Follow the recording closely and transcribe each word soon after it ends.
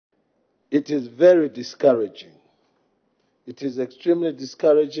it is very discouraging. It is extremely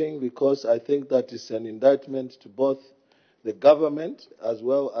discouraging because I think that is an indictment to both the government as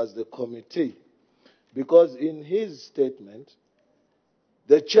well as the committee. Because in his statement,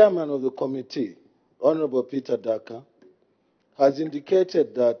 the chairman of the committee, Honorable Peter Daka, has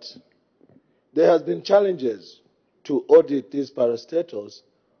indicated that there has been challenges to audit these parastatals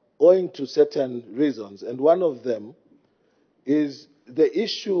owing to certain reasons, and one of them is the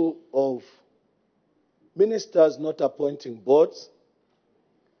issue of ministers not appointing boards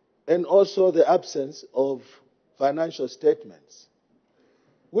and also the absence of financial statements,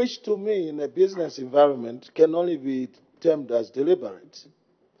 which to me in a business environment can only be termed as deliberate.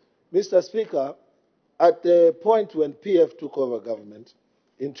 Mr. Speaker, at the point when PF took over government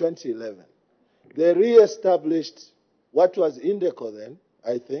in 2011, they re-established what was Indeco then,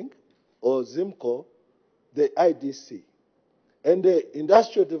 I think, or Zimco, the IDC. And the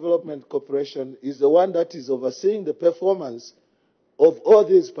Industrial Development Corporation is the one that is overseeing the performance of all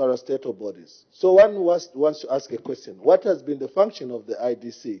these parastatal bodies. So one wants to ask a question. What has been the function of the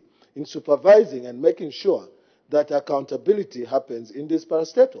IDC in supervising and making sure that accountability happens in these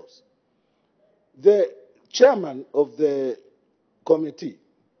parastatals? The chairman of the committee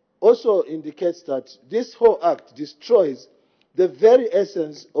also indicates that this whole act destroys the very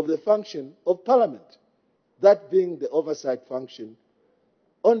essence of the function of Parliament, that being the oversight function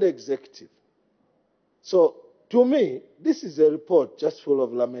on the executive. So, to me, this is a report just full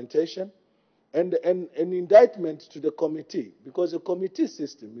of lamentation and an indictment to the committee, because the committee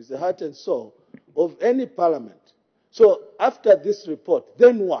system is the heart and soul of any parliament. So, after this report,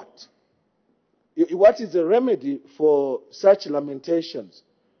 then what? What is the remedy for such lamentations,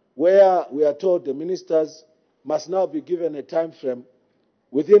 where we are told the ministers must now be given a time frame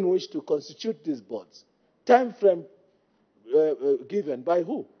within which to constitute these boards? Time frame given by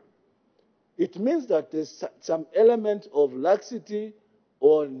who? It means that there's some element of laxity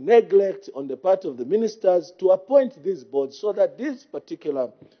or neglect on the part of the ministers to appoint these boards so that these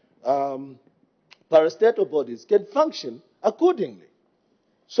particular parastatal bodies can function accordingly.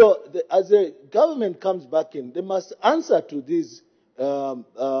 So as the government comes back in, they must answer to these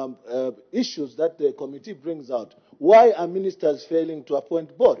issues that the committee brings out. Why are ministers failing to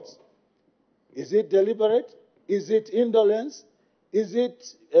appoint boards? Is it deliberate? Is it indolence? Is it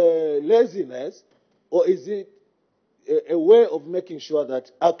laziness? Or is it a way of making sure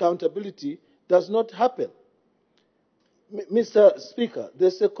that accountability does not happen? Mr. Speaker,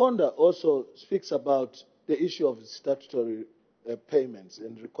 the seconder also speaks about the issue of statutory payments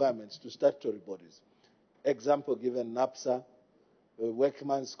and requirements to statutory bodies. Example given, NAPSA,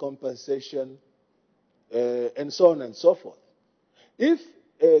 workman's compensation, and so on and so forth. If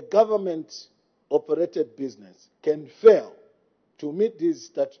a government-operated business can fail to meet these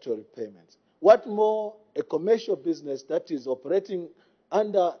statutory payments, what more a commercial business that is operating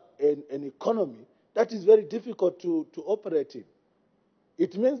under an economy that is very difficult to operate in?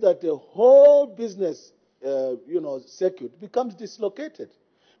 It means that the whole business circuit becomes dislocated.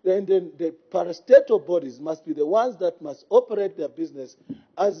 And then the parastatal bodies must be the ones that must operate their business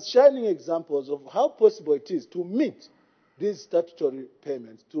as shining examples of how possible it is to meet these statutory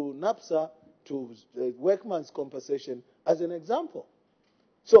payments to NAPSA, to workman's compensation as an example.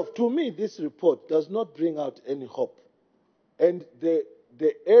 So to me, this report does not bring out any hope. And the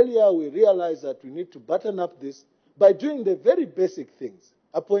earlier we realize that we need to button up this by doing the very basic things,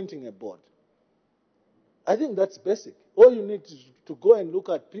 appointing a board. I think that's basic. All you need to go and look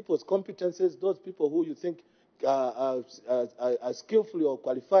at people's competences, those people who you think are skillfully or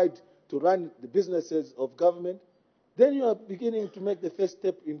qualified to run the businesses of government, then you are beginning to make the first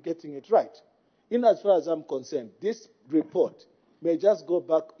step in getting it right. In as far as I'm concerned, this report may just go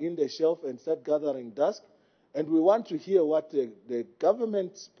back in the shelf and start gathering dust, and we want to hear what the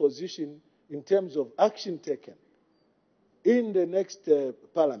government's position in terms of action taken in the next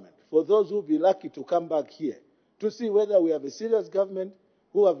parliament, for those who will be lucky to come back here to see whether we have a serious government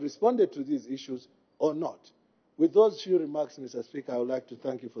who have responded to these issues or not. With those few remarks, Mr. Speaker, I would like to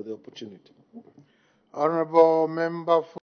thank you for the opportunity. Honourable Member for